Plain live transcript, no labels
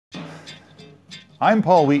I'm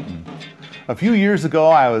Paul Wheaton. A few years ago,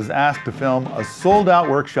 I was asked to film a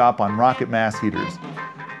sold-out workshop on rocket mass heaters.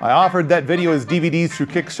 I offered that video as DVDs through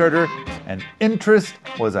Kickstarter, and interest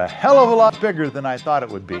was a hell of a lot bigger than I thought it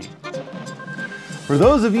would be. For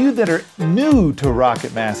those of you that are new to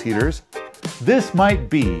rocket mass heaters, this might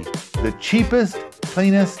be the cheapest,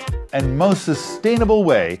 cleanest, and most sustainable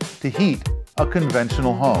way to heat a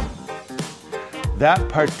conventional home. That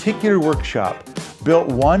particular workshop built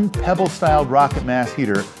one PEBBLE-styled rocket mass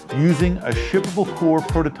heater using a shippable core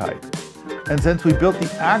prototype. And since we built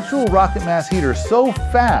the actual rocket mass heater so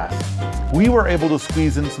fast, we were able to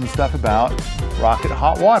squeeze in some stuff about rocket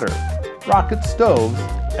hot water, rocket stoves,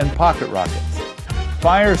 and pocket rockets.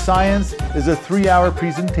 Fire Science is a 3-hour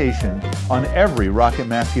presentation on every rocket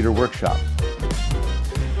mass heater workshop.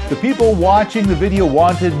 The people watching the video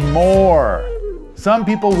wanted more. Some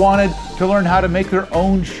people wanted to learn how to make their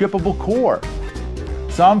own shippable core.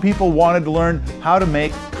 Some people wanted to learn how to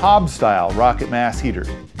make Cob Style rocket mass heaters.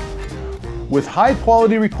 With high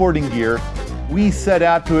quality recording gear, we set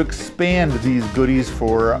out to expand these goodies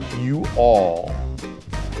for you all.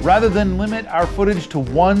 Rather than limit our footage to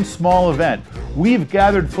one small event, we've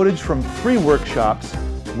gathered footage from 3 workshops,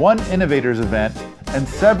 1 Innovators event, and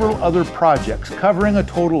several other projects covering a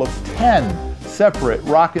total of 10 separate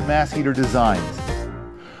rocket mass heater designs.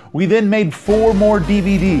 We then made 4 more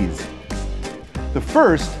DVDs. The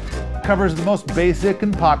first covers the most basic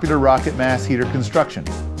and popular rocket mass heater construction,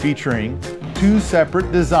 featuring 2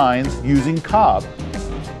 separate designs using cob,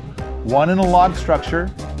 one in a log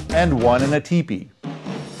structure and one in a tipi.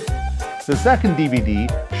 The second DVD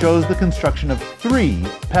shows the construction of 3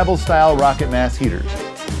 PEBBLE-style rocket mass heaters.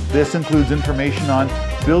 This includes information on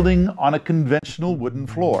building on a conventional wooden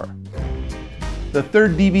floor. The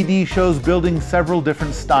third DVD shows building several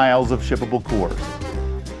different styles of shippable cores.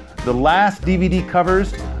 The last DVD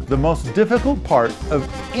covers the most difficult part of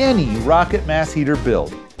any rocket mass heater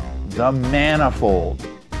build, the manifold.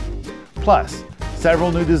 Plus,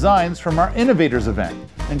 several new designs from our Innovators event,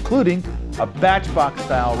 including a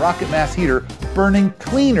batchbox-style rocket mass heater burning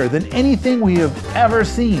cleaner than anything we have ever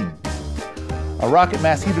seen, a rocket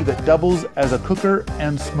mass heater that doubles as a cooker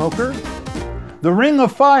and smoker, the Ring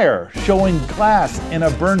of Fire showing glass in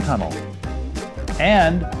a burn tunnel,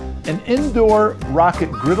 and an indoor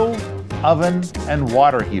rocket griddle, oven, and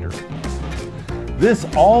water heater. This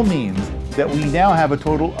all means that we now have a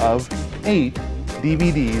total of 8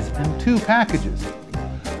 DVDs in 2 packages.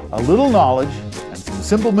 A little knowledge and some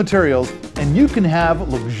simple materials, and you can have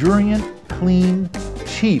luxuriant, clean,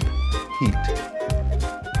 cheap heat.